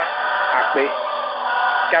akpe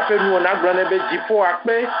kafe nu na gblɔ ne be dziƒo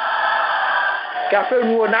akpe kafe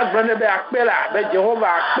nu na gblɔ ne be akpe la be Jehova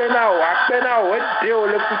akpe na o ede o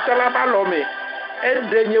le kutɔla ba lɔ me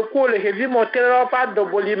ede nye ko le hevi mɔtela ba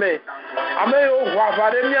dɔbɔli me ame yiwo wɔ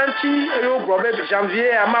aʋa ɖe mía ŋuti eye wogblɔ be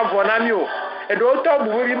janvier ama vɔ na mi o eɖewo tɔ bu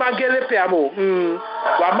be mi ma ge le pea me o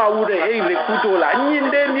wa mawu ɖe eyi le kudo la nyi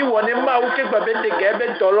ɖe mi wɔ ne mawu ke gbe be dege be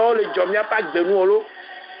dɔlɔwo le dzɔ miaƒe agbenu lo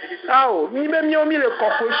awo mi be miawo mi le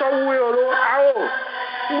kɔkɔe sɔwue o lo awo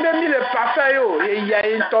mi be mi le paƒe yo eya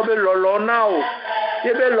ye ŋutɔ be lɔlɔ na o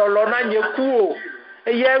ye be lɔlɔ na nye ku o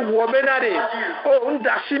eya wɔ be na de o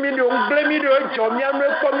ŋdasi mi de o ŋgble mi de o dzɔ mia nu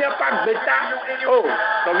ekpɔ miaƒe agbeta o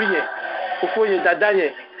nɔvi nye fofo nye dada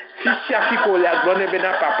nye fisia fi ko le agblɔ ne be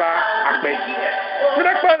na papa akpe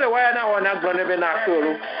ndekpe le waya na wɔna agblɔ ne be na akpe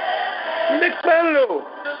lo ndekpe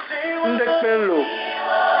lo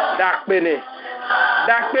da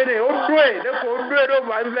akpe ne o doe de ko o doe do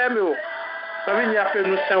va nve me o nɔvi nye aƒe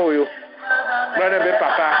nu sẽ o yo gblɔ ne be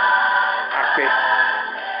papa akpe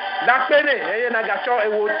da akpe ne eye na gatsɔ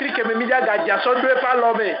ewo tri keme mi dza gadza sɔ do eƒe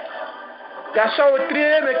alɔ me gasɔ wo tri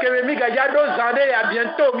ye me keme mi gadza do zã ɖe ya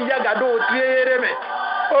bientôt mi dza gado wo tri ye ɖe me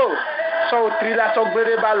o sɔ wo tri la sɔ gble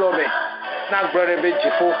ɖe ba lɔ me na gblɔ ɖe be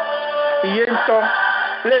dziƒo ye ŋutɔ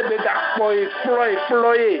le be gakpɔ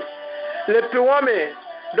kplɔ ye le pe wɔme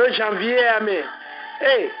do janvier ya me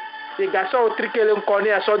ye gasɔ wo tri ke le ŋkɔ ne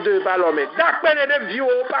asɔ do ba lɔ me dakpe ne ɖe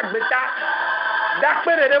viwo ƒe agbeta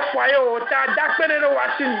dakpe ne ɖe foyer wo ta dakpe ne ɖe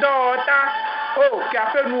wɔasindɔ wo ta o ke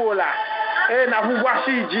aƒe nu wo la eye na ʋuʋu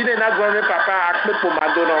asi dzi ne na gblɔ ne papa akpe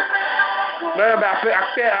ƒomadonɔ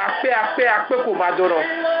akpe ƒomadonɔ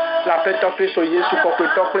le Aƒetɔ Kristo Yesu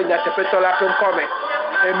kɔkɔetɔ kple nyateƒetɔ la ƒe ŋkɔ me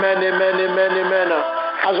amen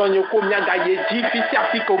azɔ nye ko miaga ye dzi fi sia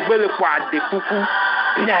fi ko gbe le kɔ ade kuku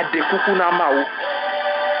miade kuku na mawu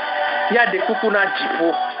miade kuku na dziƒo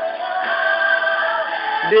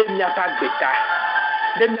ɖe miaƒe agbeta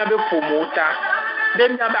ɖe miaƒe ƒomewo ta ɖe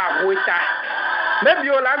miaƒe ahoe ta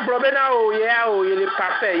mebiwo la gblɔ be na o ye le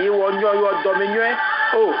parfait ye wɔ nyɔ yɔ dɔme nyɔe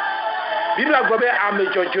o Bibla gblɔ be ame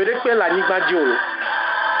dzɔdzɔe ɖe kpe le anyigba dzi o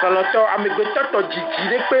lɔlɔtɔ amegbetɔ tɔ dzidzi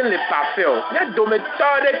ɖe kpe le parfait o mia dometɔ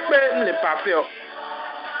ɖe kpe le parfait o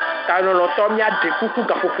ta lɔlɔtɔ miaɖe kuku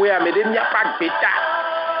gaƒoƒo ya me ɖe miaƒe agbeta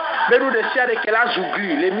be nu ɖe sia ɖe ke la zu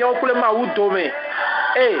gui le miawo kple mawu dome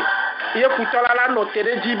ye futɔla la nɔ te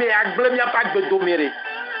ɖe dzi be agble miaƒe agbedome ɖe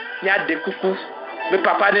miaɖe kuku be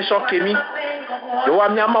papa ne sɔ ke mi yewoa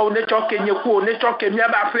mia mawo ne tsɔ ke nye kuwo ne tsɔ ke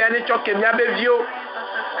miabe aƒea ne tsɔ ke miabe viwo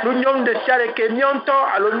nu nyɔnu ɖe sia ɖe ke mia ŋutɔ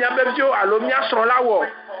alo miabe viwo alo mia srɔ̃ la wɔ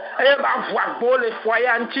eye ba ʋu agbo le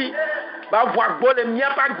foyer ŋuti ba ʋu agbo le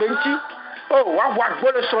miaƒe agbe ŋuti woaʋu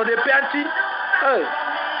agbo le srɔ̃ɖeƒea ŋuti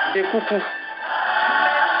de kuku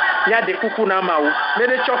miaɖe kuku na mawu ne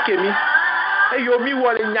ne tsɔ ke mi eye mi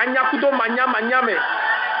wɔ le nyanya kudo manya me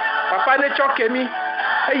papa ne tsɔ ke mi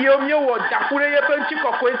eye mi wɔ daƒu ɖe yeƒe ŋuti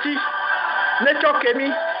kɔkɔe ŋuti ne tsɔ ke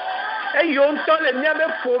mi eye ŋutɔ le miabe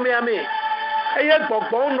ƒomea me eye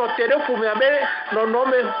gbɔgbɔwo nɔ te ɖe ƒomea be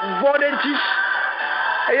nɔnɔme vɔ ɖe dzi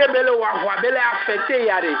eye be le wòaʋua be le afɛte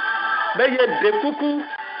ya ɖe be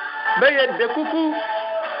ye de kuku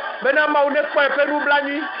bena mawu ne kpɔ eƒe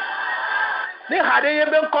nublanui ne ha ɖe ye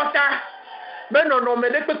be ŋkɔta be nɔnɔme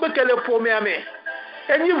ɖe kpekpe ke le ƒomea me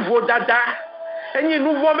enyi vodada enyi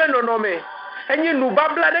nuvɔ be nɔnɔme enyi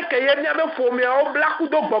nubabla ɖe ke ye miabe ƒomeawo bla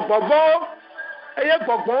kudo gbɔgbɔvɔwo eye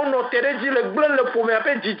gbɔgbɔwo nɔ te ɖe dzi le gblẽ le ƒomea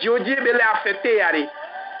ƒe dzidziwo dzi be le afɛte ya ɖe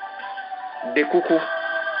de kuku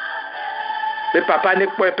be papa ne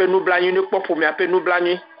kpɔ eƒe nublanui ne kpɔ ƒomea ƒe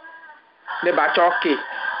nublanui ne ba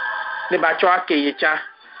tsɔ ake ye tsã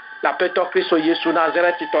le Aƒetɔ Kristo Yesu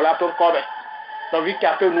Nazaretitɔ la ƒe ŋkɔ me nɔvi ke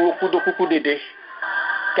aƒe nuwo kudo kuku ɖeɖe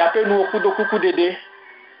ke aƒe nuwo kudo kuku ɖeɖe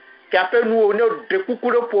ke aƒe nuwo ne ɖe kuku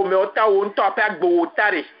ɖe ƒomewo ta wo ŋutɔ aƒe agbewo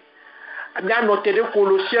ta ɖe mianɔ te ɖe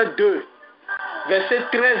Colossiens 2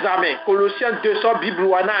 verset 13 me Colossiens 2 sɔ Bible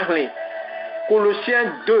wa na hlẽ Colossiens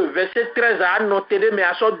 2 verset 13 anɔ te ɖe me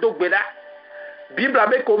asɔ do gbe ɖa Bibla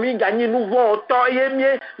be ko mi ganyi nu vɔ tɔ ye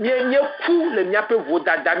mie ku le miaƒe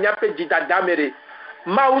vodada miaƒe dzidada me ɖe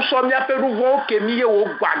Mawu sɔ miaƒe nu vɔwo ke mi ye wo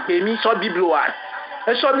gbɔ agbe mi sɔ Bibla wa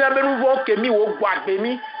esɔ miaƒe nu vɔwo ke mi wo gbɔ agbe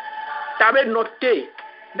mi ta be nɔ te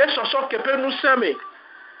ɖe sɔsɔ ke ƒe ŋusẽ me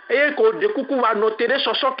eye ko de kuku va nɔ te ɖe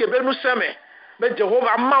sɔsɔ ke ƒe ŋusẽ me be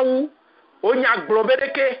Jehova Mawu wonya gblɔ be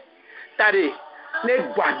ɖeke ta ɖe ne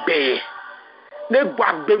gbɔ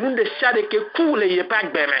agbe nu ɖe sia ɖe ke ku le yeƒe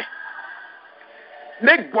agbe me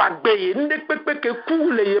ne gbɔ agbe ye nu ɖe kpekpe ke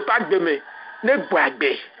ku le yeƒe agbe me ne gbɔ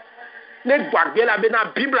agbe la bena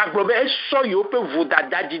Bibla gblɔ be esɔ yewo ƒe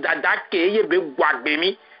vodada dzidada ke eye be gbɔ agbe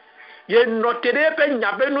mi ye nɔ te ɖe eƒe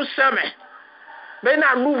nya ƒe ŋusẽ me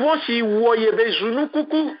Bena nouveau si woye bezunu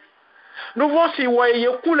kuku. Nouveau si woye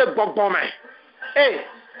ku le gbogbome.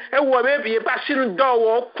 E wo be bi pa sinu do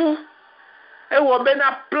wo ku. E wo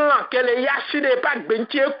bena plan que le yasine pa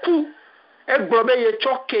gbentie ku. E globe ye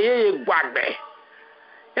choke ye gbagbe.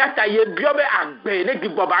 Yata ye biobe agbe ne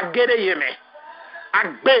giboba gere yeme.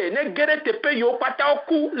 Agbe ne gere tepe yo pata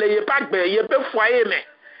oku le ye pa gbe ye be foyer me.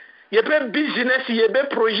 Ye be business ye be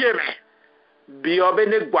projet me. Biobe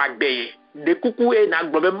ne gbagbe de kuku e na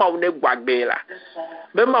globe ma une gbagbe la.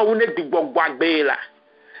 Be ma une digbo gbagbe la.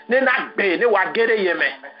 Ne na gbe ne wa gere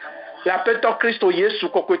yeme. La peto Christo Yesu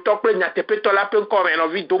kokwe tokle nyate peto la pe nkore no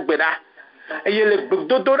vi dogbeda. E ye le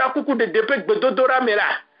gbedodora kuku de depe gbedodora mera.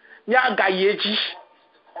 Nya ga yeji.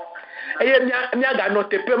 Eye mia ga no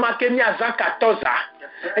tepe make mia za 14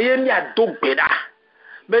 eye mia dogbeda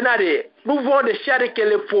benare mouvement de chiare que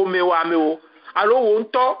le fome wa me o alo wo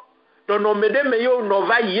nto no mede me yo no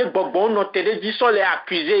va ye gbogbo no tede di so le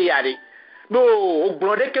accuser yare no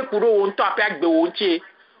ogbonde ke kuro wo nto ape agbe wo ntie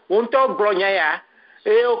wo nto gbronya ya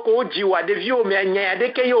o ko ji wa de vi o me anya ya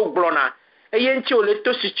de ke yo gbrona eye ntie o le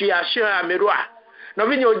to situation amerua no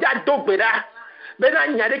vi ni o ja dogbeda bena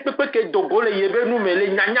nyade pepe ke dogo le yebe nu me le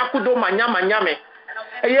nyanya kudo manya me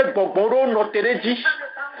eye gbogboro no tereji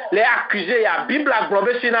le accuser ya bible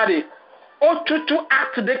aglobe sinade o tutu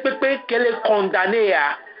acte de pepe ke le condamner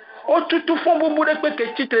ya o tutu fon bubu de pepe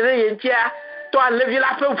ke titre ye ntia to alevi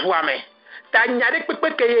la pe voame ta nyade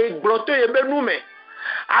pepe ke ye gbloto yebe nu me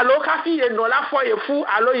alo kafi ye no la fo ye fu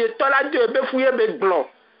alo ye to la de yebe fu ye be glo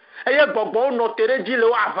eye gbogboro no tereji le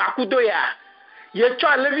wa vakudo ya ye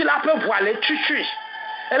tchoa levi la pe voile chuchui.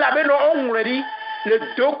 Elle avait no ongredi le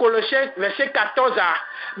 2 Colossiens verset 14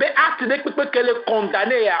 be acte de pepe que le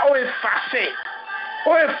condamné a o effacé.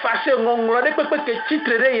 O effacé ngongro de pepe que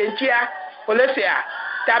titre de yentia o le sea.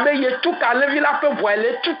 Tabe ye tout ka levi la pe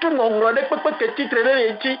voile tout ngongro de pepe que titre de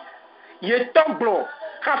yenti. Ye toglo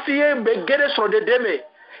kafie be gere so de deme.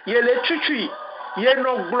 Ye le chuchui. Ye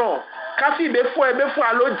no glo. Kafi be fo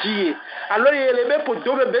alo die alo ye le be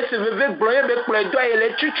podo be se veve gloye be pledo ye le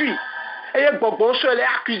tutu eye gbogbo so le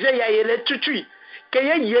accuser ya ye le tutu ke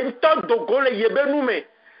ye nto dogo le ye be nume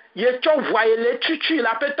ye cho voye le tutu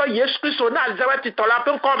la peto Yesu Christ na Nazareth to la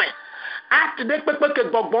pe come acte de pepe ke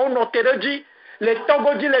gbogbo no tereji le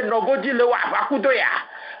togoji le nogoji le wa vakudo ya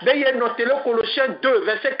be ye note le Colossiens 2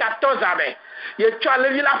 verset 14 amen ye cho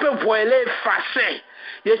levi la pe voye le effacé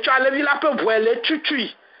ye cho levi la pe voye le tutu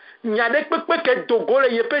nyade pepe ke dogo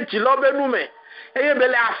le ye pe dilo be nu me eye be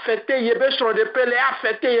le affecté ye be sur de pe le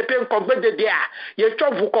affecté ye pe nkogbe de dia ye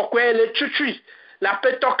cho vu kokwe le chuchu la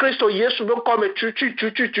peto Christo Yesu be comme chuchu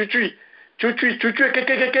ke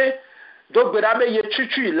donc be rabe ye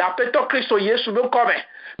chuchu la peto Christo Yesu be comme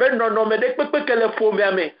be no me de pepe ke le fo me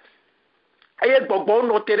ame eye gbogbo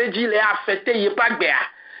no tereji le affecté ye pa gbe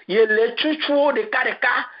ye le chuchu de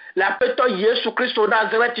kareka la peto Yesu Christo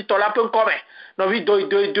Nazareth to la pe comme no vi do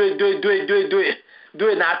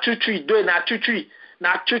na chuchu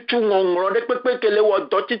na chuchu ngongro de pepe ke le wo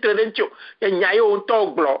do titre ntio enya yo nto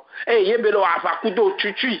glo ye be lo avakudo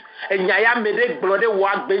chuchu enya ya mede glo de wo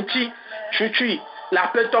agbenchi chuchu la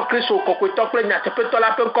peto Kristo kokweto kle nya te peto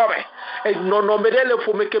la pe come no mede le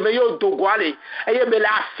fo me ke me yo dogwale ye be la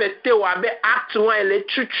affecté wa be acte one le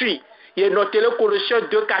chuchu ye noté le Colossiens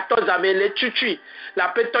 2:14 avec les chuchu la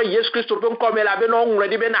peto Yesu Christo pe comme la be no ngro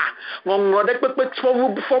di be na ngro de pepe fo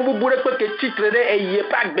bu de pepe titre de ye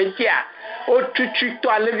pa gbentia o chuchu to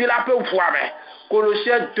alevi la pe voame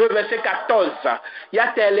Colossiens 2 verset 14 ya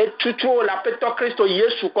tele chuchu la peto Christo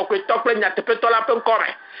Yesu kokweto kle nya te peto la pe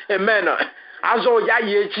come amen azo ya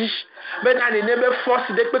yeji be na ni be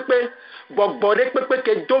force de pepe gbogbo de pepe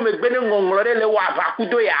ke do me gbe ni ngro de le wa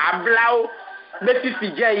vakudo ya ablao be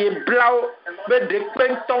fifi je ye blao be de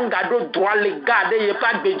pentonga do droit le garde ye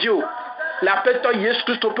pa gbejo la peto Yesu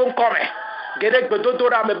Christo pe come gede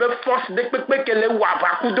gbedodora me be force de pepe ke le wa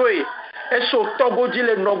vakudo e eso togoji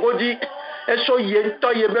le nogoji eso ye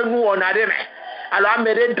nto ye be nu onare me alo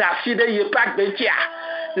amere drasi de ye pa gbetia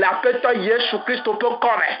la peto Yesu Christo pe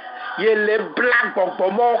come ye le black gbogbo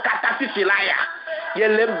mo kata fifi la ya ye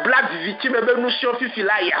le black victime be nu sio fifi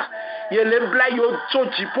la ya ye le black yo so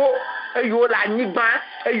jipo eyo la nyigba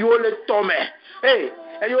eyo le tome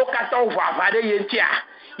eyo kata ova vade ye ntia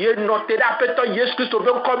ye note da peto Yesu Christo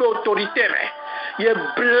be comme autorité me ye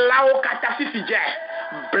blao kata fifi je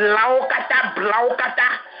blao kata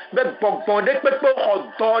be gbogbo de pepe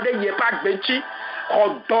odo de ye pa gbenchi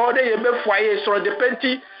odo de ye be foyer sur de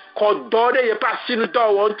penti odo de ye pa sinu do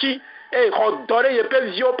wonti odo de ye pe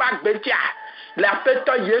vio pa gbentia la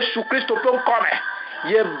peto Yesu Christo pe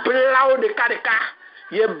comme ye blao de kareka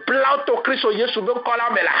ye blau to Kristo Yesu be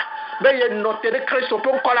kola me la be ye note de Kristo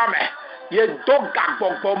be kola me ye doga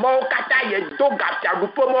gbogbo mo kata ye doga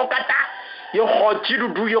tiadupo mo kata ye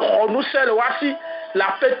hojirudu ye honu sele wasi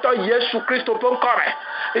la feto Yesu Kristo be kola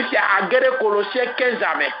ici agere Colossiens 15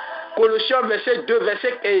 amen Colossiens verset 2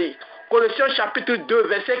 verset 1 Colossiens chapitre 2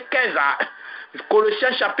 verset 15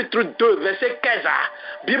 Colossiens chapitre 2 verset 15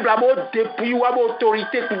 Bible a mot depuis ou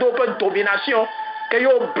autorité pour d'autres domination que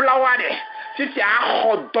yo blawane si c'est à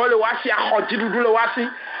rodon le wasi à rodidoudou le wasi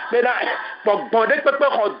mais là bon de pepe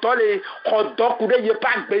rodon le rodon kude ye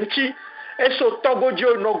pas benchi et so togo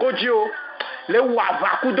dio no godio le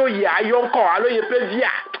wava kudo ya yonko alo ye pe via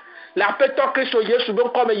la peto Christo Yesu bon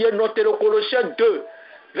comme ye noté le Colossiens 2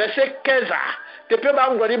 verset 15 te pe ba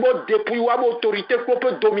ngori bo depuis ou autorité pour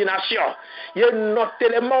domination ye noté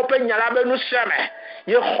le mo pe nyala be nous seme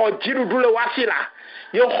ye rodidoudou le wasi là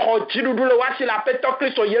ye rodidoudou le wasi la peto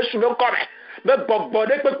Christo Yesu bon comme me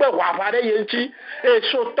bogbode pepe wavare yenti e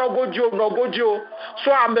so togodio no godio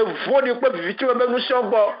so ame voni pe victime me nusion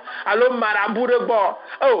gbo alo marabure gbo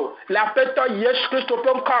oh la peto Yesu Kristo pe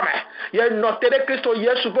nkome ye notere Kristo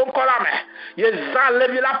Yesu pe nkola me ye za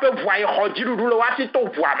levi la pe voye hodirudu lo wasi to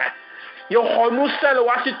voame ye honu sel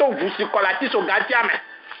wasi to vusi kolati so gatia me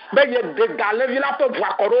be ye de galevi la pe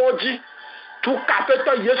voa koroji tu ka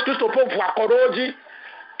peto Yesu Kristo pe voa koroji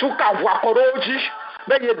tu ka voa koroji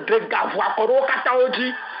be ye drega voa koro kata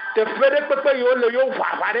oji te fere pepe yo le yo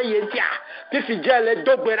voa vare ye tia ti fi jele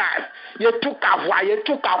dogbera ye tuka voa ye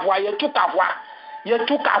tuka voa ye tuka voa ye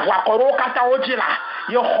tuka voa koro kata oji la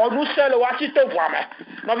ye honu sele wasi to voa me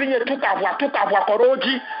no vi ye tuka voa koro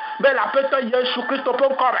oji be la peto Yesu Kristo pe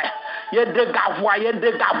kore ye drega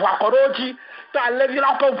voa koro oji ta levi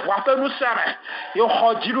la pe voa pe nu sere yo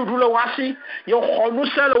hojiru du le wasi yo honu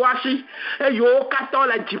sele wasi e yo kata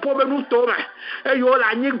la dipo be nu to me e yo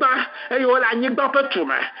la nyigba pe tu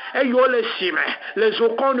me e yo le si me les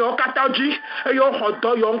okon yo kata ji e yo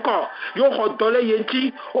hodo yo nko yo hodo le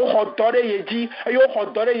yenti o hodo le yeji e yo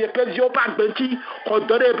hodo le ye pe yo pa gbenti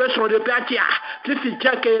hodo le be so de platia ti fi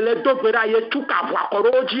je ke le dogbera ye tuka voa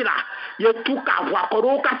koro ji la ye tuka voa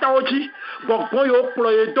koro kata oji gbogbo yo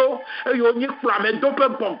plo ye do e yo nyi plo me do pe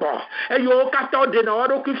gbogbo e yo kata de na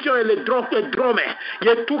oro kufion e le drome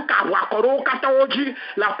ye tuka voa koro kata oji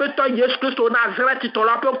la peto Yesu Kristo Nazareth to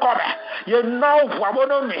la pe kobe ye no voa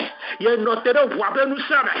bonomi ye no tere voa be nu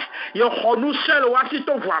seme ye honu sel wasi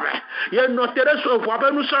to voa me ye no tere so voa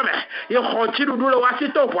be nu seme ye hontiru du le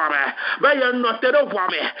wasi to voa me be ye no tere voa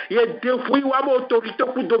me ye defui wa mo autorité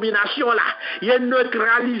pour domination là ye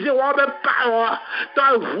neutraliser wa be power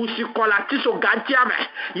to vusi kolati so gantia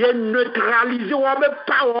me ye neutraliser wa be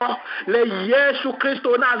power le Yesu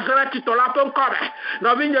Kristo Nazareth to la pe kobe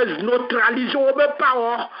no vi neutraliser wa be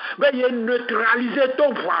power be ye neutraliser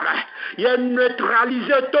to voa me ye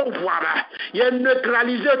neutraliser to voa me ye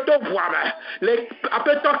neutraliser to voa me le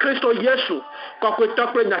apeto Kristo Yesu ko ko to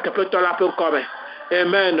pre na ke peto la pe kobe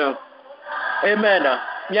amen amen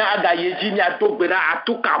mia ada yeji mia dogbera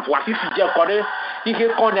atuka voa fifi je kore ike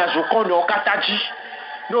konya zo konya okataji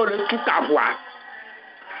no le tuka voa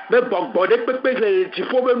be gbogbo de pepe le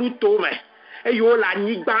tifo be nu to me e yo la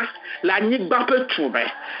nyigba pe tu me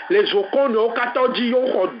les okon no kataji yo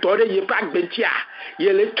hodore ye pa gbentia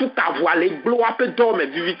ye le tuka voa le gloa pe do me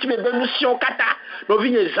vivitime be nu si okata no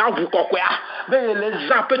vinye za vu kokwea be le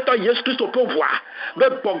za pe to Yesu Kristo pe voa be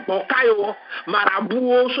gbogbo kayo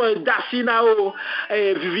marabu so dasina o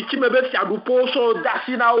vivitime be fiadupo so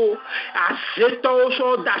dasina o aseto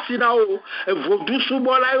so dasina o vodusu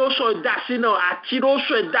bola yo so dasina atiro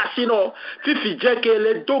so dasina fifi je ke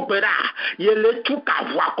le dogbera ye le tuka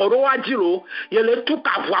voa koro ajilo ye le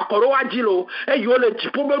tuka voa koro ajilo e yo le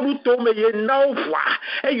tipo be nu to me ye na voa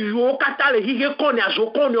e yo kata le hige konya zo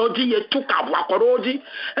konya oji ye tuka voa koro oji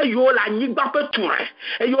e yo la nyigba pe ture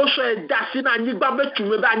e yo so dasina nyigba be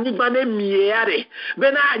tume ba nyigba ne miere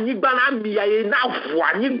be na nyigba na miya ye na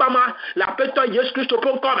voa nyigba ma la peto Yesu Kristo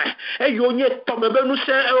pe kome e yo nye to me be nu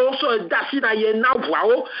se e o so dasina ye na voa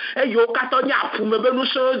o e yo kata nya fu me be nu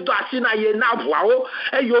so dasina ye na voa o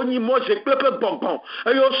e yo nyi mo je pepe bonbon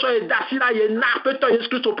e yo so dasina ye na peto Yesu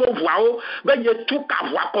Kristo pe voa o be ye tuka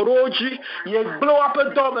voa koro oji ye blow up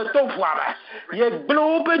do me to voa me ye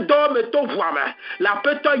blow up do me to voa me la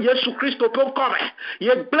peto Yesu Kristo pe kome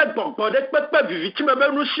ye ble bonbon de pepe vivitime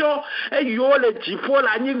be nu sio e yo le tifo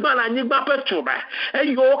la nyigba pe tu me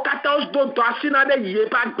e yo kata os do dasina de ye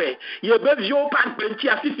pa gbe ye be vio pa gbe ti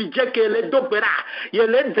afifi je ke le dogbera ye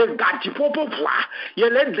le de gati po voa ye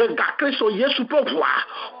le de ga Kristo Yesu pe voa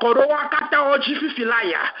koro wa pata oji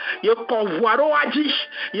fifilaya ye konvoiro aji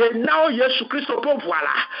ye nao Yesu Christo po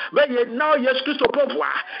voilà be ye nao Yesu Christo po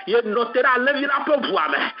voilà ye notera levila po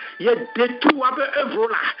voilà ye détruit un peu œuvre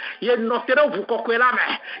là ye notera vous kokwela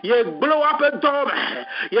me ye blow up dome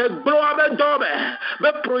ye blow up dome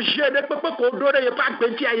be projet de pepe ko dore ye pas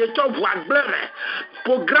gbenti ye to voix bleme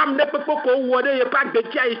programme de pepe ko wode ye pas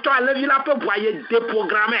gbenti ye to levila po voilà ye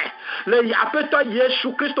déprogrammé le ya pe to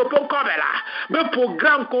Yesu Christo po comme là be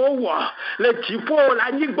programme ko wo le tipo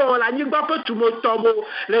la nyigba peut tout me tomber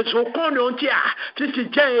les ocons entiers si tu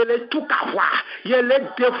tiens les tout à voir il les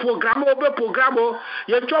déprogramme au programme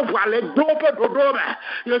il tu vois les globes dodo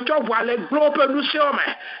il tu vois les globes nous sommes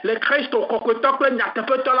les Christ au cocotoc le nyate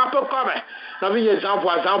peut la peu comme la vie les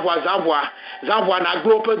envoie na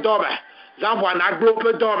globe d'homme j'envoie na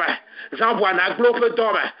globe d'homme j'envoie na globe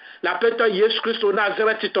d'homme la pète Jésus Christ au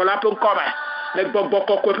Nazareth tu la peu comme les bonbons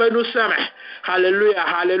cocope nous sommes hallelujah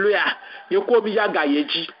hallelujah yoko mi ya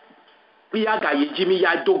gayeji mi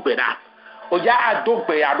ya dogbera o ya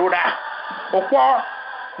adogbe ya roda opo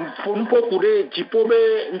fonpo kure jipobe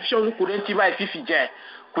mfion kure ntima ififije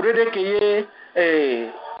kure de keye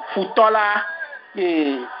futola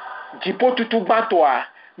jipo tutu gbantoa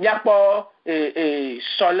nyapo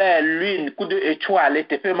soleil lune coup de étoile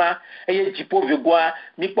tepema eye jipo vegwa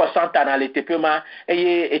mi po santa na le tepema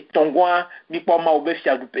eye etongwa mi po ma obe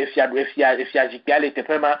fia jipia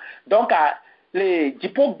tepema donc le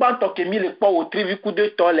jipo gbanto ke mi le po o trivi coup de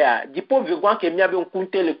tolea jipo vegwa ke mi abe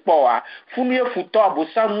nkunte le po a funye futo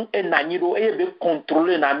abosanu enanyiro eye be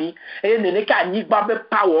contrôler nami eye nene ka nyigba be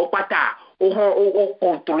power pata o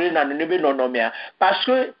contrôler na nebe nonomia parce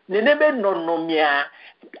que nebe nonomia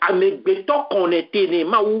amegbeto connecté ne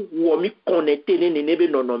ma wo mi connecté ne nebe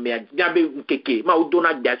nonomia nyabe nkeke ma o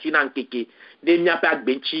dona gbasi na nkeke de nyape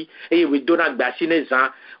agbenchi e we dona gbasi ne zan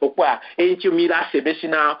okwa e nti mi la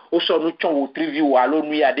sebesina o so nu chon wo trivi wa lo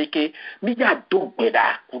nu ya deke mi ya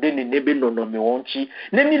dogbeda kude ne nebe nonomi wonchi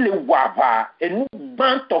ne mi le wava e nu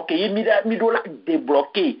banto ke mi do la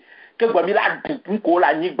débloquer que gwa mi la du ko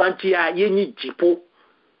la nyigbanti ya ye ni jipo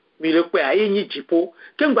mi le kwa ye ni jipo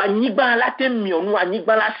que gwa nyigba la te mionu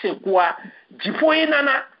anyigba la sekwa jipo ye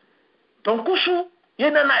nana donc kusu ye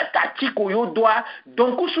nana tatiko yo doa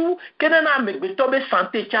donc kusu ke nana megbeto be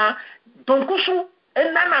santé cha donc kusu e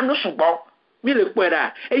nana no subo mi le kwa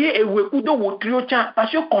eye ewe kudo wo trio cha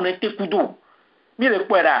parce que connecté kudo mi le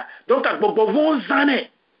kwa donc agbogbo von zane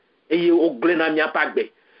eye ogle na mi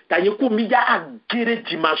apagbe tanyiku mi ya agere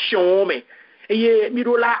dimension me eye mi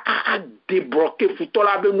do la a débloquer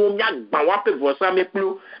futola be no mi agban wa pe vosa me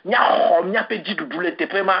plo mi ho mi ape jidudu le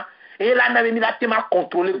tepema e la na mi la tema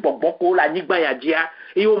contrôler gbogbo ko la nyigba ya dia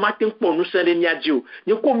e o matin po nu sere mi aji o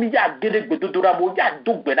ni ko mi ya agere gbedodora mo ya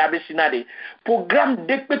dogbe da be sinade programme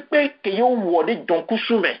de pepe ke yo wo de donku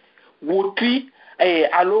sume wo tri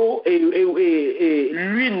allo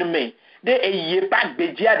lune me de eye pa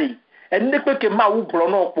gbedia de ende pe ke ma wu blo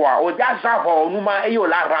no po a o ja za ho nu ma e yo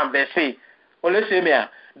la renverser o le se mea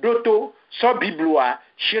doto so bibloa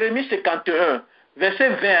Jérémie 51 verset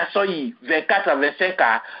 20 so yi 24 à 25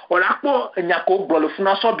 a o la po nyako blo le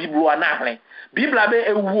funa so bibloa na hlen bibla be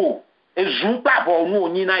ewo ezun pa bo nu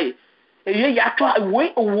oni na e ye ya to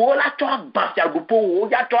we wo la to agba sia gupo wo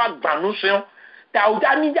ya to agba nu se ta o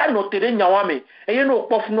ja mi ja no tere nyawa me e ye no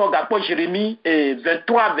po funa ga po Jérémie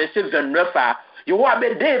 23 verset 29 a yo wa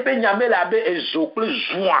be de pe nyame la be ezokle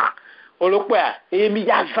zua olokwa e mi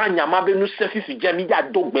ya va nyama be nu sefi fi ja mi ya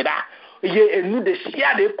dogbeda ye enu de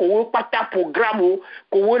sia de ko pata programme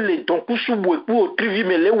ko wo le donc su bo ku o trivi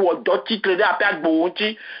me le wo do titre da pe agbo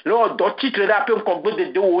wonti le wo do titre da pe ko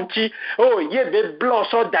gbe de wonti o ye be blo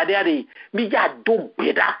so dadere mi ya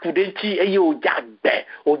dogbeda ku de ti e ye o ja gbe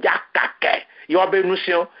o ja kake yo be nu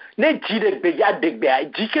se ne ji de gbe ja de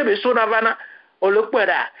gbe ji ke be so na vana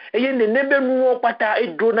olokpera eye nenebe nuwo pata e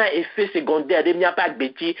dona effet secondaire de mia pa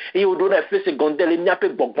gbeti e o dona effet secondaire mia pe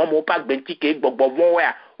gbogbo mo pa gbeti ke gbogbo won wa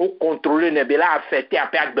o contrôler ne be la affecté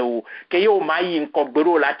ape agbe o ke yo ma yi nko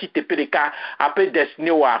gbero la ti te pereka ape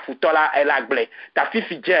destiné wa futola el agble ta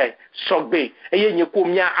fifi je sogbe eye nyeko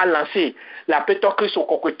mia a lancer la petoke so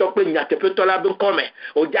kokoto pe nya te petola be come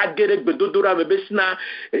o ja gere gbedodora be besina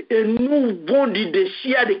nous bon di de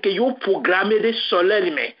sia de ke yo programmer de soleil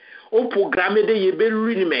mais au programme de yebe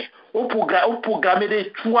lune me au programme de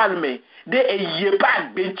étoile me de eye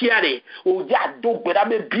pas bentiare o ya do gbera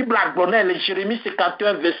me Bible agbona le Jérémie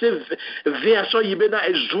 51 verset 20 so yibena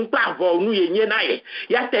ezunpa vo nu yenye na ye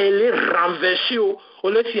ya te le renverser o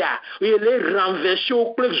le sia il est renversé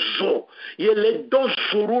au plexo il est dans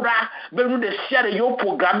surura ben nous de sia yo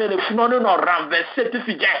programmer le fino no renverser tu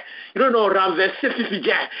fidje il no renverser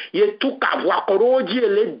fidje il tout avoir koroji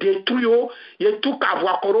il est détruit il tout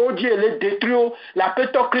avoir koroji il est détruit la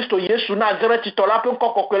peto Christo Yesu Nazareth titola pe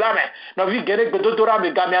kokokela me no vi gere gbedodora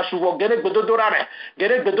me gamia souvent gere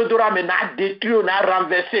gbedodora me na détruit na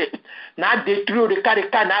renverser de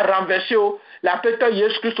carika na renverser la peto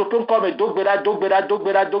Yesu Christo pe comme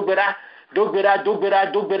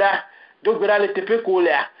dogbera le tepe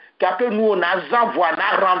kolea qu'après nous on a zanvoie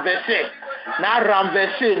na renversé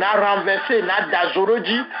na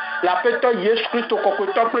dazoroji la peto Yesu Christo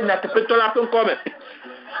kokoto pe na tepe to la pe comme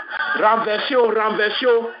renversé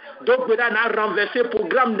dogbera na renversé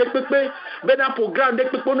programme de pepe bena programme de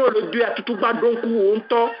pepe no le dieu atutu ba donc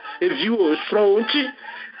onto e viu so onti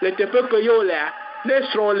le tepe ko yo le ne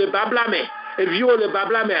so le bablame et vieux le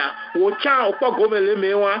bablame o tcha o po gomele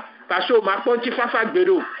mewa parce que o ma ponti fafa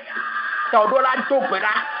gbero ta do la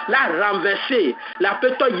dogbera la renverser la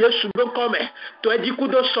peto Yesu ben comme to di coup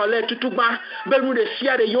de soleil tout ba ben nous de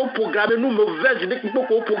sia de yo programmer nous mauvaise de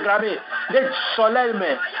ko programmer de soleil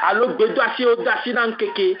mais allo gbedo asi o dasi nan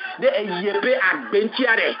keke de yepe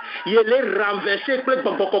agbentiare yele renverser pe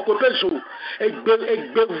boboko peso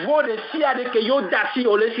egbe vo de sia de ke yo dasi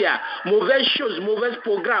o le sia mauvaise chose mauvaise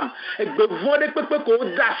programme egbe vo de pe ko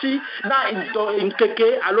dasi na in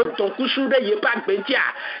keke allo ton kusu de yepe agbentia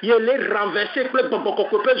yele renverser pe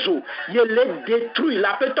boboko peso yele détruit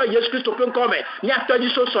la peto Yesu Christo pe comme ni atodi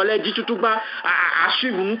so soleil dit tout ba à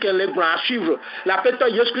suivre nous que les bras à suivre la peto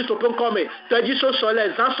Yesu Christo pe comme to di so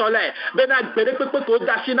soleil sans soleil bena gbere pe ko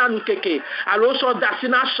dasina nu keke alors so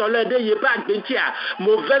dasina soleil de ye pas gbentia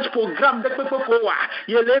mauvaise programme de pe ko wa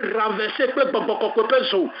yele renverser pe boboko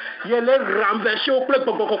peso yele renverser au pe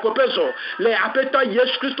boboko peso les apeto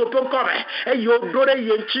Yesu Christo pe comme e yo dore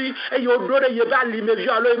yenti e yo dore ye ba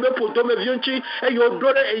limevio alo me poto me vionti e yo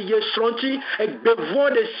dore ye sronti e bevo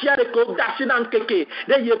de sia de ko dasina keke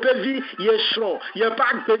de ye pe vi ye sron ye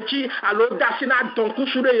pas gbenti alo dasina donc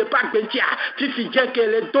sou de ye pas gbentia ti fi je ke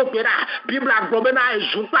le dogbera Bible agbomena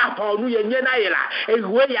ezunpa pa nu ye nyena yela e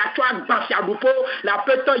we ya to agbasi adupo la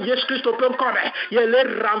peto Yesu Christo pe comme ye le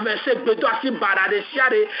renverser gbedo asi bara de sia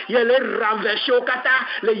de ye le renverser o kata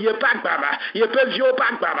le ye pas gbaba ye pe vi o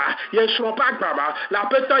pas gbaba ye sron pas gbaba la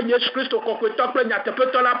peto Yesu Christo kokoto pe nya te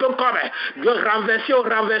peto la pe comme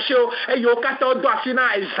renverser e yo kata do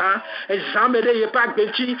asina ezan me de ye pas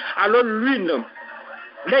gbenti alors lune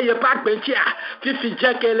le ye pas bentia fi fi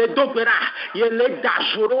je ke le dogbera ye le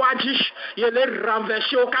dazoro aji ye le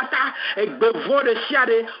renverser o kata e gbevo de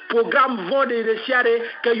siare programme vo de siare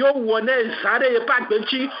ke yo wone zare ye pas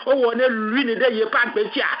benti o wone lune de ye pas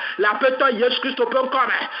bentia la peto Yesu Christo pe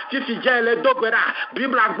comme fi je le dogbera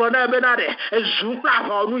Bible agbona benare e zunpa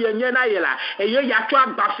va nu ye nyena yela e ye ya to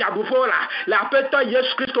agbafia bufo la peto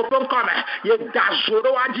Yesu Christo pe comme ye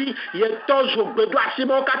dazoro aji ye tozo gbedo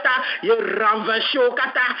asimo kata ye renverser o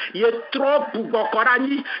kata ye trop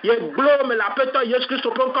bokorani ye glome la peto Yesu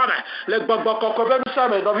Christo pe comme le boboko ben ça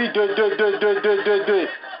mais dans vie 2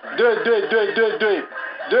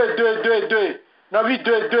 dans vie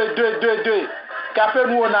 2 café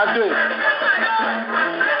nous on a 2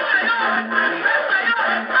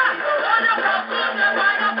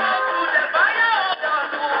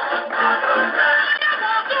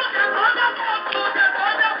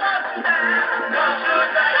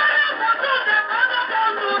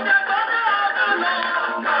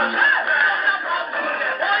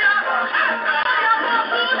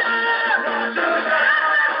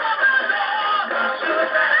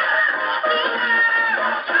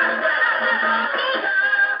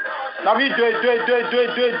 la vie 2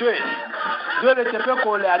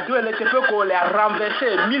 le tepe ko le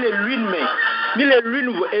renverser mille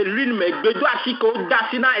lune mais gbedo asiko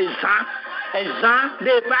dasina ezan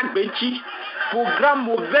de pas benti programme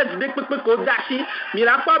mauvaise de pepe ko dasi mi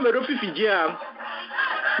la pa me refufi dia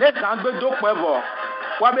les an gbedo kwevo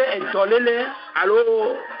wa be edolele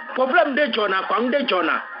allo problème de jona kwa de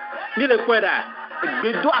jona ni le kweda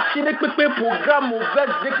gbedo asine pepe programme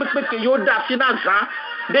mauvaise de pepe ke yo dasina zan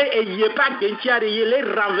de eye pas gentiare ye le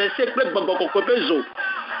renverser pe boboko peso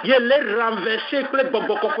ye le renverser pe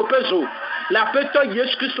boboko peso la peto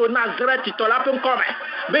Yesu Christo Nazareth titola pe comme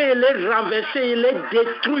be le renverser il est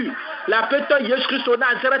détruit la peto Yesu Christo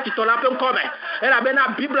Nazareth titola pe comme Et la bena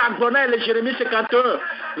Bible a gona le Jérémie 51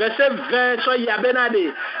 verset 20 so ya bena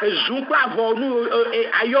de zunkla vonu e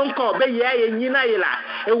ayonko be ye nyina yela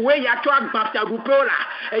e we ya to agba ta grupe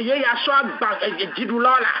la e ye ya so agba jidulo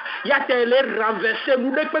la ya tele renverser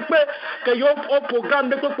nous de pepe que yo au programme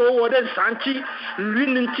de pepe o de santi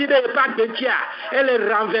l'unité de pas de tia elle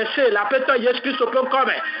est renversée la péto Jésus Christ peut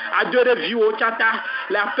comme a de review au chata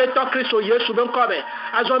la péto Christ Jésus ben comme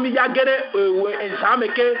azomi ya gere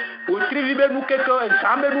examen que o trivibe nous que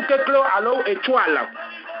examen nous que alors étoile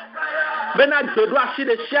bena de doit si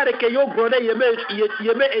de siare que yo grode yeme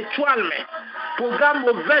étoile mais programme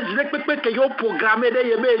mauvais le pepe que yo programmé de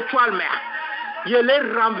yeme étoile mais il est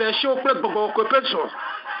renversé au club Bogokopeso.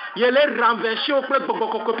 Il est renversé au club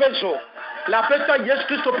Bogokopeso. La personne Jésus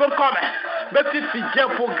Christ peut comme. Mais si c'est un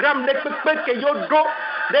programme de pepe que yo do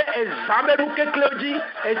de examen ou que Claudie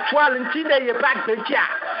étoile n'tine y pas de tia.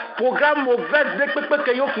 Programme mauvais de pepe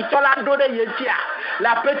que yo futola do de yetia.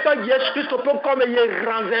 La personne Jésus Christ peut comme il est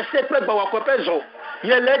renversé club Bogokopeso.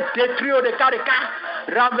 Il est détruit de cas.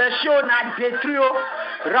 Renversé on a détruit.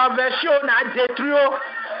 Renversé on a détruit.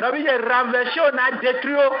 Nous avons renversé, on a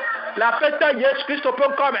détruit la fête de Jésus Christ au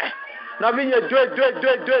point commun. Nous avons deux.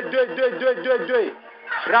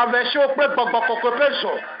 Renversé au point de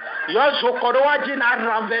Yozo Koroadji n'a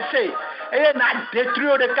renversé et n'a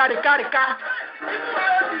détruit le cas.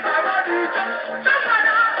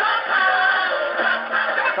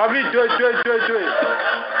 Nous avons deux.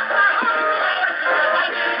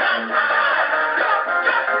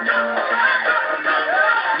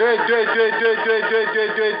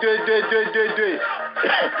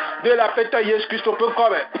 De la fête à Jésus Christ au peu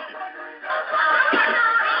comme.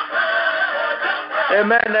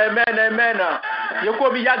 Amen.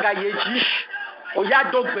 Yoko miyaga yeji. Oya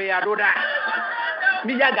dogbe ya roda.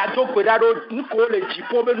 Miyaga dogbe da ro nko le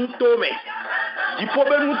jipo be nu tome. Jipo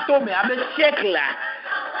be nu tome abe siècle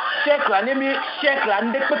ne mi siècle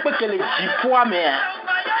ande pepe ke le jipo ame.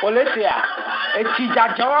 Olesia. Et si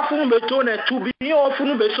jajawa funu beto ne tubi yo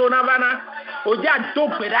funu beso na vana oja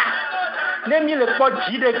dogbe da ne mi le po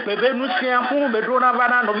ji de bebe nu sian funu bedo na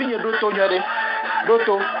vana no vinye do to nyore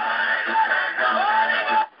doto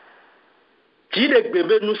ji de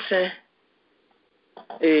bebe nu sen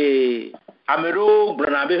amero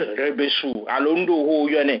branabe rebesu alondo ho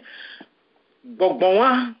yone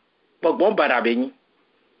gbogbon barabe yin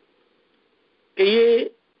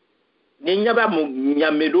eye ni nyaba mo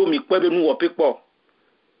nyamedo mi kwebe nu wo pepo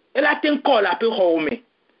e la ten ko la pe ho me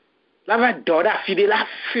la va dora fide la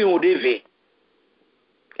fin o deve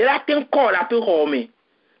e la ten ko la pe ho me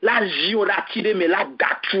la ji o la tide me la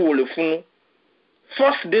datu le funu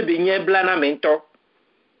force de be nye blana mento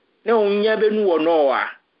ne o nyabe nu wo no wa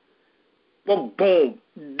bon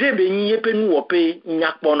de be nye pe nu wo pe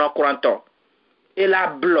nyakpo na kranto e la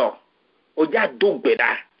blo o ja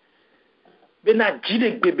dogbeda bena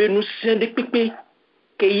jide gbebe nu sende pepe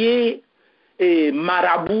keye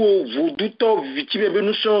marabu voodoo to victime be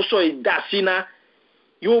nu so e dasina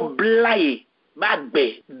yo blaye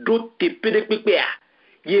bagbe do tepe de pepe a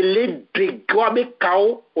ye le de gwabe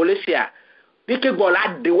kao olesia beke gola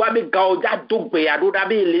de wabe gao ja dogbe ya do da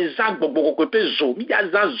be le zan gbogbo ko pe zo mi ja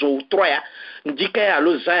zan zo troya ndike ya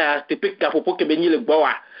lo zan ya tepe ka popo ke be ni le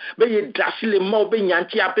gbowa be ye dasile mo be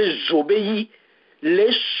nyanti ape zo be yi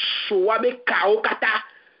le soabe kao kata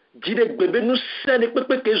jide gbebe nu sene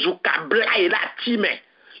pepe ke zu ka blaye la time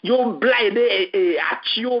yo blaye de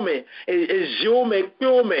atio me zio me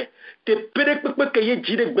peo me te pere pepe ke ye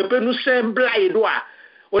jide gbebe nu sen blaye doa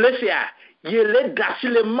olesia ye le dasi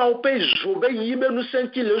le ma pe zobe yibe nu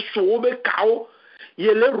senti le soabe kao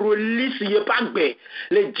ye le release ye pagbe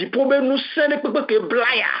le jipo be nu sene pepe ke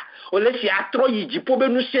blaya olesi atro yi jipo be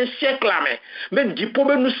nu sen siècle men jipo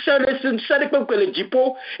be nu sen pe le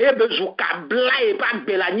jipo e be zu ka blaye pa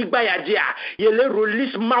gbe la nigba ya dia ye le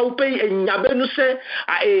release ma ou pe nyabe nu sen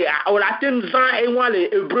o la ten zan e wan le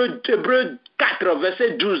hébreu 4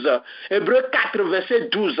 verset 12 hébreu 4 verset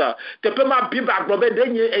 12 te pe ma bible agbobe de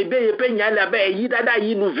ebe ye pe nya la be yi dada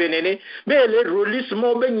yi nou venene be le release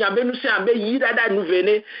mo be nyabe nu sen be yi dada nou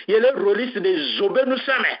vene ye le release de zobe nu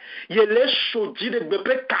sen ye le soji de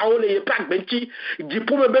bepe kao le ye pa gbenti di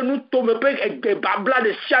pou me be nou to me pe e babla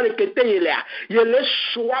de siale kete ye le ye le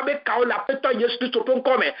soa be kao la peto Yesu Christ pon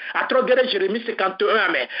come atro gere Jérémie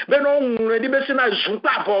 51 mais be non on dit be sina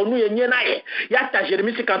junta bo nou ye nyena ye ya ta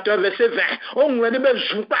Jérémie 51 verset 20 o ŋlɔ be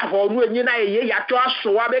zukpa vɔ nu enyi na ye ya to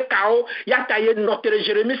asoa be kawo ya ta ye notere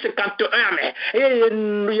Jérémie 51 me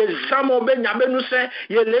ye zamo be nya be nu se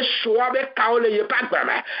ye le soa be kawo le ye pa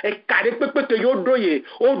gbame e kare pepe ke yo do ye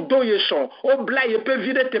o do ye son o bla ye pe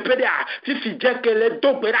vide te pe dia fifi je ke le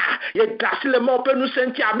do gbera ye dasi le mo pe nu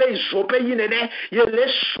senti abe zo pe yine ne ye le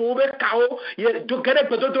so be kawo ye do gere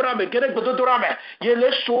gbedo do rame ye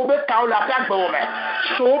le so be kawo la pa gbo me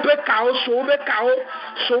so be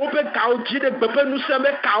kawo ji de gbe nu se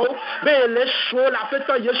be kawo be le so la pe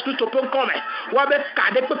to Yesu Christ pe come wa be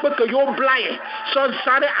kade pepe ke yo bla ye so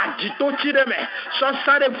sare adito ti de me so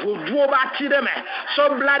sare voduo ba ti de me so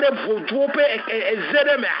bla de voduo pe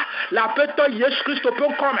ezere me la pe to Yesu Christ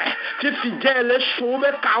pe come ti fidèle le so be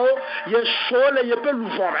kawo ye so le ye pe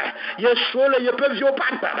luvo me ye so le ye pe vio pa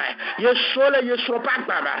gba me ye so le ye so pa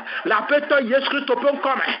gba me la pe to Yesu Christ pe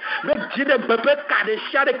come be di de gbe pe kade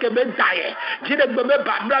sia de ke be daye di de gbe be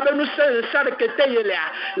babla be nu se sa de ke te ye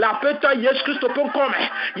la pe to Yesu Christ pe come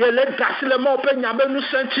ye le dasi le mo pe nya be nu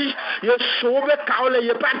senti ye so be kawo le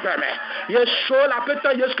ye pa gba me ye so la pe to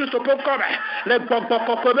Yesu Christ pe come le gbogbo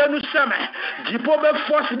koko be nu se me di po be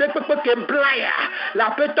force de pe ke blaya la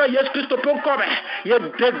pe to Yesu Christ pe come ye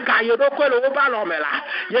de gaye do ko le o ba lo me la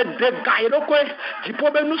ye de gaye do ko di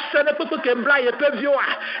po be nu se de pe ke blaya pe vioa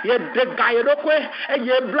ye de gaye do ko e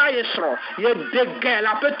ye blaya sro ye de gaye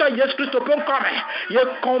la pe to Yesu Christ pe come ye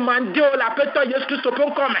commande la pe to Yesu Christ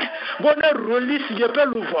pe come bonne release ye pe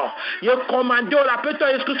louvo ye commande la pe to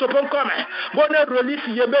Yesu Christ pe come bonne release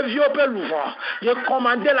ye be vio pe louvo ye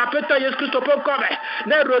commande la pe to Yesu Christ pe come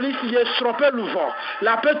ne release ye sro pe louvo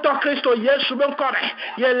la pe to Christo Yesu pe come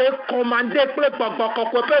ye le commande ple gbogbo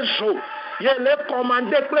ko pe zo ye le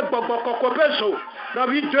commande ple gbogbo ko pe zo na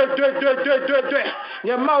bi deux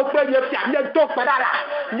ye ma o pe ye fia ye do pe dala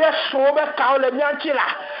ye so be ka o le mianchi la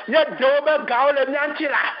ye do be ga o le mianchi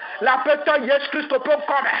la pe to Yesu Christ pe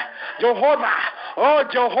come Jehovah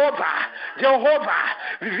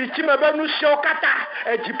victime be nu se o kata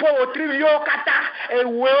e jipo o trivi o kata e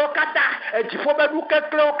we o kata e jipo be du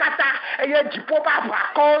kekle o kata e ye jipo ba va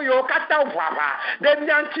ko yo kata o va de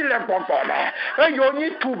mianchi le gbogbo le e yo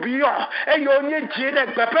ni tubi o e yo ni ji de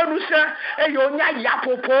gbe pe nu se e yo nya ya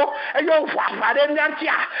popo e yo va de mianchi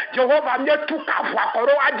a Jehovah me tu ka va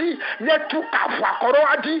koro adi me tu ka va koro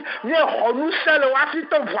adi me ho nu se le wa ti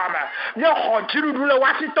to va ma me ho jiru le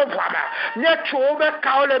wa ti to va ma me chobe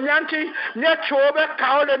ka o le mianchi me chobe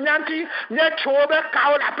ka o le mianchi me chobe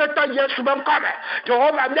ka o la pe to Yesu ben come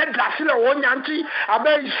Jehovah me glasi le o nyanchi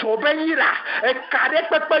abe isobe yira e kade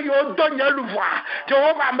pepe yo do nye luva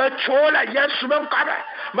Jehovah me chola Yesu ben come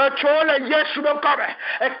me chola Yesu ben come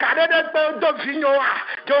e kade de pe do vinyoa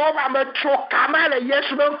Jehovah me choka male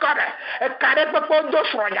Yesu ben come e kade pepe do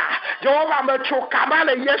sonya Jehovah me choka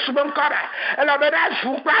male Yesu ben come e la be da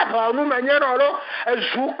zukla ba nu menye rolo e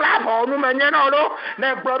zukla ba nu menye rolo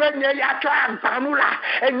ne brobe nye ya to agbanula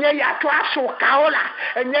enye ya to asokaola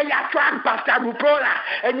enye ya to agbasarupola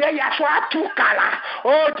enye ya to atukala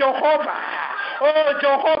oh Jehovah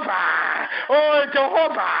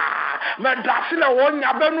me dasile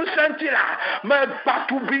wonya benu sentila me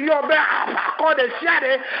batubiyo be abako de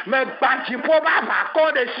siare me gbajipo ba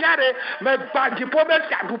abako de siare me gbajipo be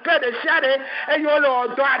siadupe de siare eyo le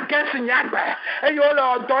odo against nyagbe eyo le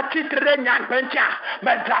odo titre nyagbe ntia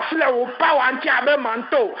me dasile wo power ntia be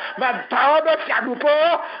manto me bawo be siadupo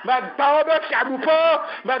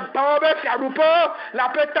la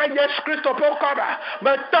peta Yesu Christo po koba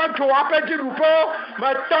me tanjo apeji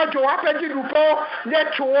lupo ne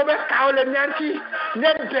chobe kaole nyanti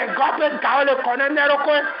ne de gope kaole konenero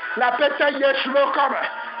ko la peta Yesu po koba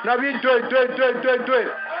na bi deux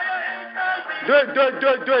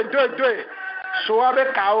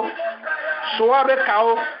soabe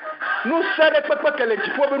kao nu sere pepe kele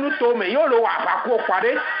jipo be nu to me yo lo wa ba ko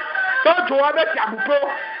kwade tojo abe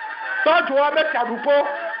tiadupo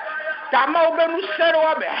tama obe nu sere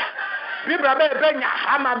obe bibra be nya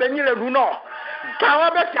hama be nyile nu no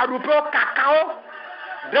tawo be tiadupo kakao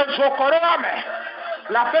de zokoro ame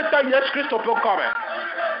la fête Yesu Christ peut come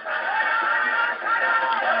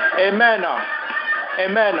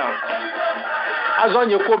amen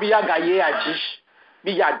azonye ko bi ya gaye aji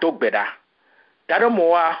bi ya dogbeda daro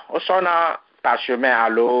moa osona parchemin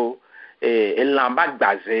alo elamba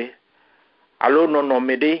gbaze alo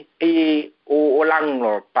nonomede o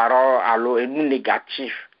langlo paro alo enu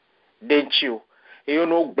négatif denchio e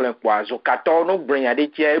no gben kwa zo kato no gben ya de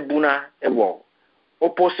tie ebuna ebo o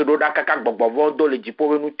post do da kaka gbogbovo do le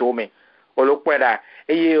jipo nu to me olopeda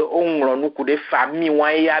eye o nro nu ku de fami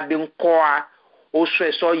wa ya be nko a o so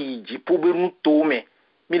eso yi jipo be nu to me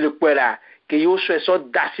mi le pera ke yo so eso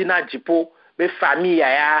dasina jipo be famille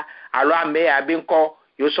ya alo ame ya be nko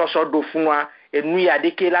yo soso do funwa enu ya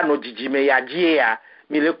deke la no jijime ya die ya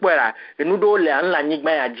mi le kwera enu do le anla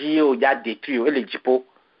nyigba ya die o ya detui o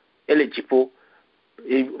ele jipo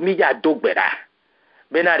mi ya dogbera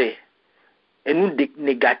benare enu de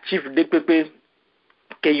négatif de pepe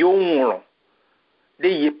ke yo nro de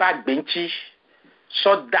ye pa gbenchi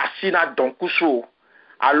so dasina donkuso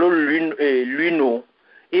alo luno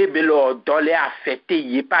e belo do le affecté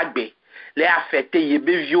ye pa gbe les affectés ye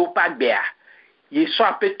be vio pa gbe a ye so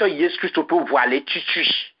apeto Yesu Christ pour voir les tutu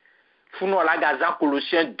funo la gaza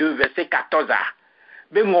Colossiens 2 verset 14 a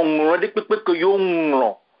be ngongro de pepe ke yo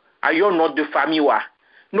ngro ayo nom de famille wa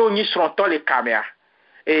no ni sronto le camera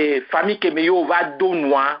et famille que me yo va do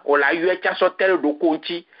noa o la yo echa so tel do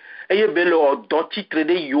konti eye belo do titre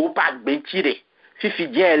de yo pa gbentire fifi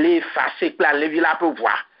bien elle effacer plan le villa pour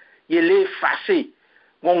voir il est effacé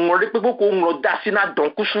ngongro de pepe ko ngro dasina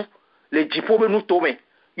donkusu le dipo be nu tome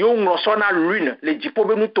yo ngro sona lune le dipo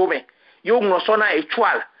be nu tome yo ngro sona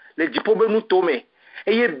étoile le dipo be nu tome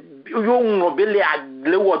eye yo ngro be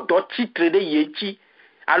le wo do titre de yeti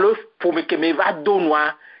alors pour me que me va do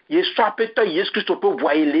noa ye soit peut-être Yesu Christ peut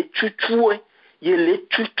voir les tutu ye les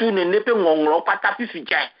tutu ne pe ngongro pata fifi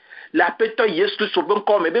ja la peut-être Yesu Christ peut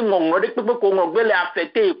comme be ngongro de pe ko ngongbe le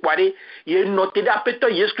affecté e kware ye noté da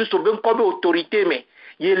peut-être Yesu Christ peut comme autorité mais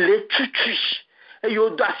ye les tutu et yo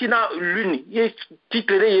dasina lune ye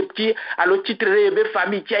titre ye petit alors titre ye be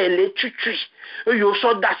famille tia les tutu et yo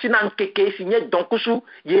so dasina nkeke signé donc sou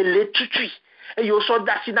ye les tutu et yo so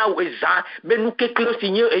dasina weza be nou keklo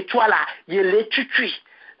signé étoile ye les tutu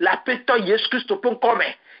la peto Yesu Christ peut comme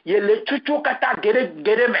ye les tutu kata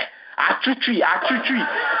gere me a tutu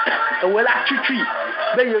wala tutu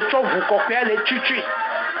be yo so vous copier les tutu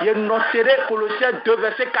ye noteré Colossiens 2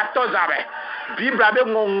 verset 14 avec Bible abe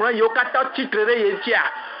ngongro yo kata titre ye tia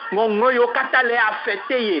ngongro yo kata le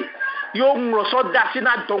affecté ye yo ngro so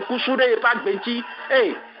dasina donku sure e pa gbenti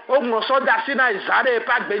o ngro so dasina izare e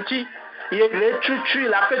pa gbenti ye le tutu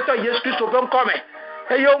la peto Yesu Christ peut comme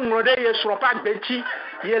yo ngro de ye so pa gbenti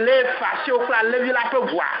ye le fasé au plan levi la peut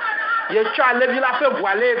voir ye twa levi la peut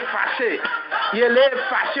voir le fasé ye le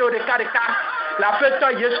fasé au de carika la peto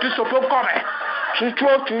Yesu Christ peut comme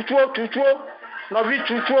tutu no vi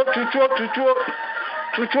tutu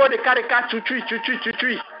de carika tutu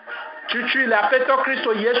la peto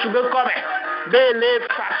Christo Yesu be comme be le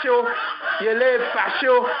fasé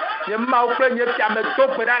ye ma o premier ti ame do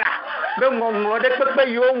pedala be ngongro de pepe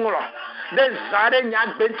yo ngro de zare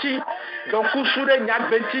nyak benti donc kusure nyak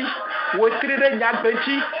benti wotrire nyak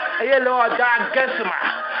benti eye lo da gesma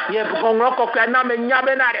ye ngongro ko kana me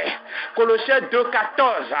nyabe nare Colossiens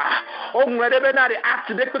 2:14 o ngere benare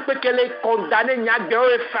acte de pepe que les condamnés nyak de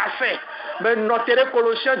effacé me noterez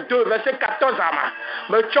Colossiens 2 verset 14 ama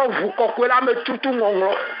me chovu ko la me tutu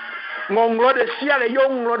ngongro de siale yo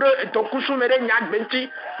ngro de dokusu mere nyak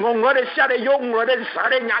benti ngongro de siale yo ngro de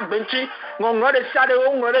zare nyak benti ngongro de siale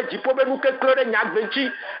yo ngro de dipobe nu ke klore nyak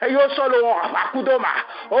benti e yo solo akudoma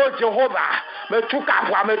o Jehovah me tuka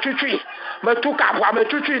voa me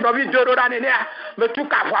tutu no vi doro da nene me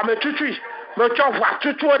tuka voa me tutu me chovu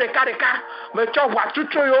tutu de kareka me chovu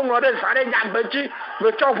tutu yo ngro de zare nyak benti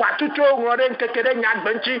me chovu tutu yo ngro de nkekere nyak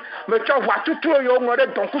benti me chovu tutu yo ngro de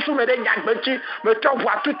dokusu mere nyak benti me chovu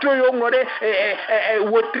tutu yo ngore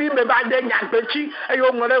wotri me ba de nyagbenti e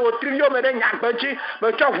yo ngore wotri yo me de nyagbenti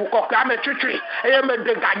me chovu kokka me tutu e me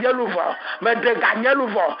de gagner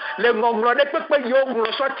louvo le ngongro de pepe yo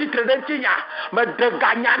ngro so titre de tinya me de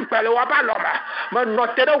gagner pele wa ba lo me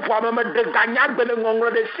noter vo me de gagner be le ngongro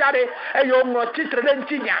de siare e yo ngro titre de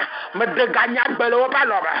tinya me de gagner bele wa ba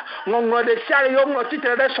lo ngongro de siare yo ngro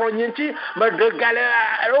titre de sonyinti me de gale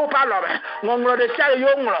o ba lo ngongro de siare yo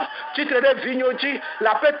ngro titre de vignoti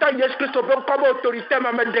la peto Yesu Christ ben comme autorité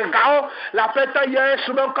même de gao la peto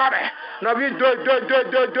Yesu ben comme no vi 2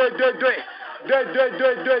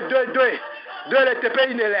 le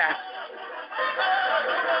tepe inele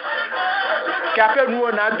kape nous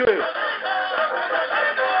on a 2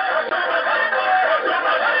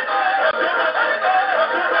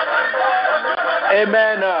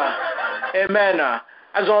 amen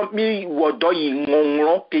azo mi wodo yi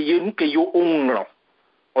ngongro ke yo ongro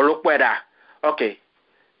olokweda okay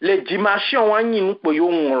les dimensions wani npo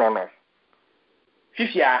yo nglono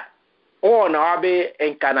fifia o na abe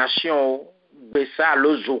incarnation besa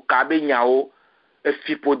lozo ka be nyao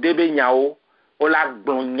efipode be nyao o la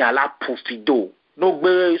gbonya la profido no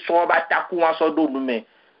gbe so ba taku wan so do nume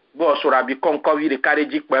bo so rabi konko wi de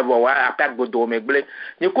kareji pe bo wa apak godo me gble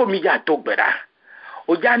ni ko mi ja to gbera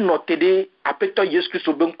o ja note de apeto Yesu Christ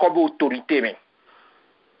ben ko be autorité me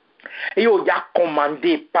Et il a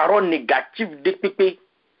commandé paroles négatives de pépé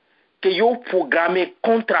que yo programmé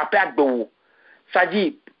contre Apegbewo.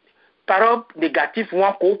 C'est-à-dire, paroles négatives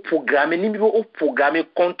vont programmer, ni au programmer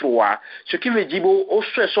contre moi. Ce qui veut dire, au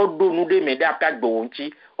soit so do nous de m'aider à Apegbewo,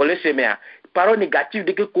 on laisse bien. Paroles négatives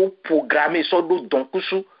de que programmer, so do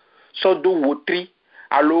donkusu, so do wotri,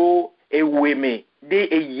 allo, et ouémé, de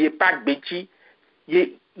et yé pas bêti,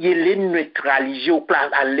 yé les neutraliser au plan,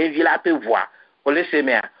 à lever la peu voir. On laisse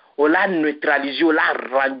bien. On l'a neutralisé, on l'a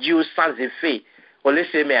rendu sans effet. On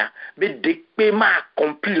laisse bien. Mais dès que paiement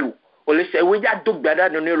accompli, on laisse, on y a d'autres bada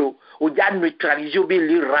donné l'eau. On a neutralisé, on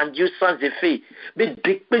l'a rendu sans effet. Mais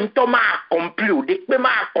dès que paiement accompli, dès que paiement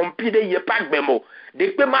accompli, il n'y a pas de mot.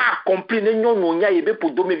 Dès que paiement accompli, il n'y a pas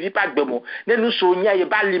pour donner pas de mot. Nous sommes, il n'y a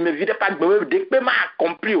pas de mot. Dès que paiement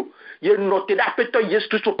accompli, il y a noté d'appétit, il y a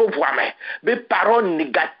tout ce qu'on voit. Mais paroles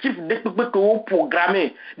négatives, dès que vous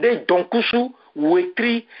programmez, des donkusu,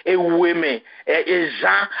 wetri et weme et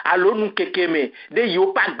Jean allons nous kekeme de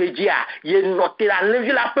yo pas bedia ye noter la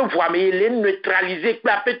lever la peut voir mais il est neutralisé que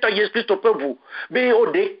la peut Jésus peut vous mais au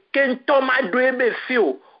de kento ma doebe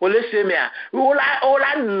fio o laisse mea o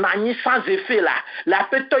la nani sans effet là la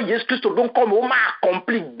peut Jésus Christ bon comme on m'a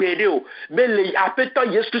accompli bédéo mais les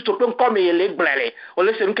appétons Jésus Christ bon comme il est blélé o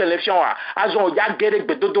laisse nous que les fions azon ya gere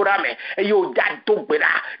bedodora mais et yo ya do bera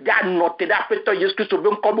ya noter la peut Jésus Christ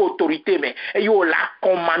bon comme autorité mais yo la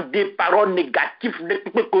commandé paroles négatives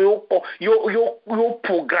que yo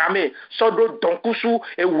programmé so do donkusu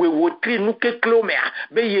et wewotri nous que clomea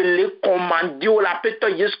be yele commandé la peut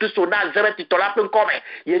Jésus Christ Nazareth to la peut comme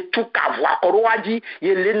ye tout avoir oroadi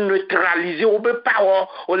yele neutraliser au be power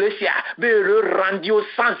o lesia be le rendu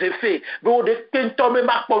sans effet be o de pento me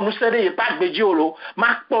ma pour nous serrer pas bediolo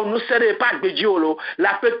ma pour nous serrer pas bediolo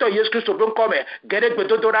la peut Jésus Christ bon comme gerek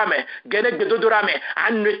bedodorame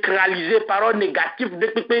a neutraliser paroles négatives de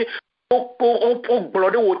pépé au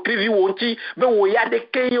blode au trivi wonti be wo ya de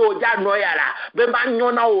keyo ja no ya la be ma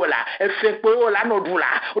nyona o la e fe pe o la no dula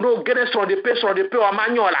no gene so de pe o ma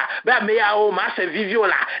nyola be me ya o ma se vivio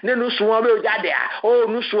la ne nu suwa be o ja de a o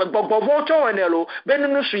nu suwa gbogbo vo to enelo be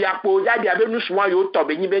nu su ya po ja de a be nu suwa yo to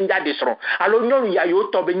be nyi be nja de sro alo nyonu ya yo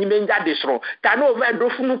to be nyi be nja de sro ta no ve do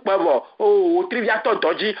funu pevo o trivia to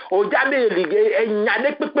doji o ja be lige enya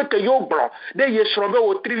de pepe ke yo gbro de ye sro be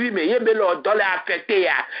o trivi me ye be lo dole affecté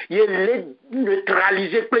ya ye les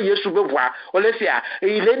neutraliser que Yesu veut voir on le sait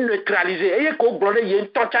il est neutralisé et ko glore ye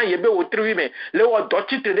toncha ye be o trivi me le o do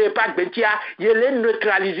titre de pas bentia ye les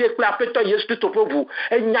neutraliser que la peut Yesu to pour vous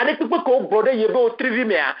et nyane pepe ko glore ye be o trivi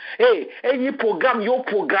me et yi programme yo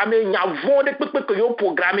programmer nya von de pepe que yo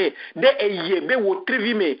programmer de ye be o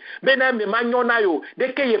trivi me be na me manyona yo de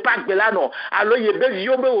que ye pas gbela no alors ye be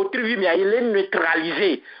yo be o trivi me il est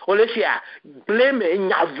neutralisé on le sait bleme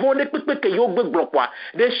nya von de pepe que yo be bloc quoi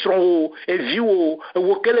de son e viwo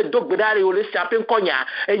wo kele dogbedare o le sapen konya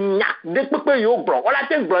e nyak de pepe yo bro o la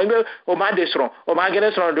ten bro o ma de sron o ma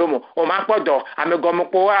gere sron do mo o ma podo amegomo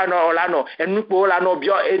po ano la no enu po la no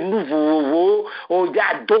bio enu wo o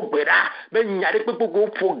ja dogbeda be nya de pepe go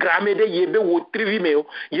programmer de ye be wo trivi me o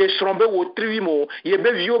ye sron be wo trivi mo ye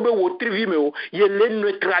be viwo be wo trivi me o ye le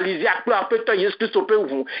neutraliser a peu to Yesu Christ pe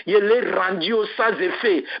vous ye le rendu sans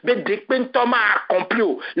effet be de pentoma accompli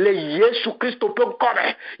le Yesu Christ pe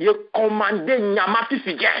comme ye commandé nyama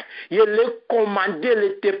fifidien ye le commandé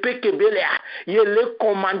le tepe kebelea ye le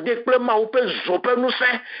commandé plema ou peut zoper nous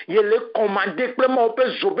saint ye le commandé plema ou peut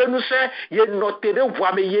zoper nous saint ye notere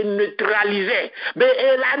voix mais ye neutralisé mais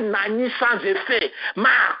elle a nani sans effet ma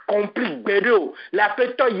accompli bedo la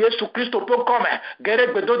peto Yesu Christ peut comme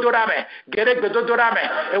gerek bedodorame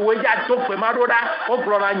e we ya do vraiment roda o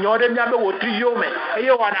blona nyore mia be wo trio me e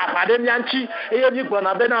ye wana pade mianchi e ye ni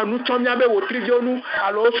blona be na nu chomia be wo trio nu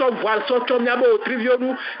alo so voile so chomia be wo trio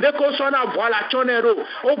nu de ko so na voile chonero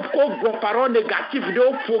o bon parole négative de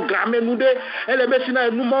o programmer nous de ele be sina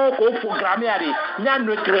nous mo ko programmer ari nya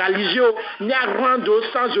neutraliser nya rendre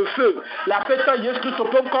sans feu la peto Yesu Christ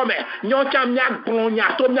peut comme nyocha mia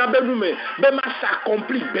glonya to mia be nu me be ma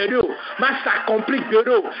s'accomplit bedo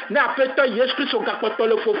na peto Yesu Christ o kapoto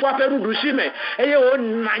le fofo aperu dusime eye o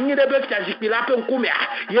nanyi de be fiazikila pe nkumia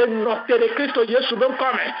ye notere Kristo Yesu ben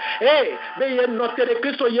comme be ye notere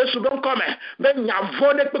Kristo Yesu ben comme be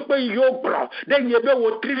nyavone pepe yo bro de ye be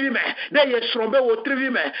wo trivi me de ye srombe wo trivi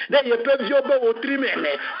me de ye pe vio be wo trivi me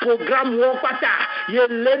programme wo pata ye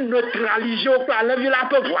le neutraliser au plan lever la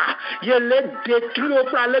peu voir ye le détruire au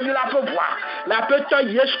plan lever la peu voir la peto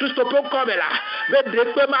Yesu Kristo pe comme là be de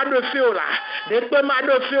pe ma de feu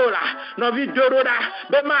là no vi doroda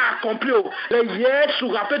be ma accompli le Yesu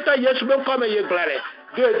rapeta Yesu ben comme ye glare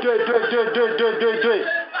deux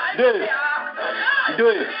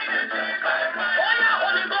 2.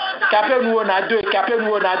 Capez-nous na 2.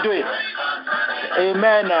 Capez-nous na 2.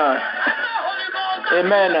 Amen.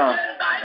 Amen.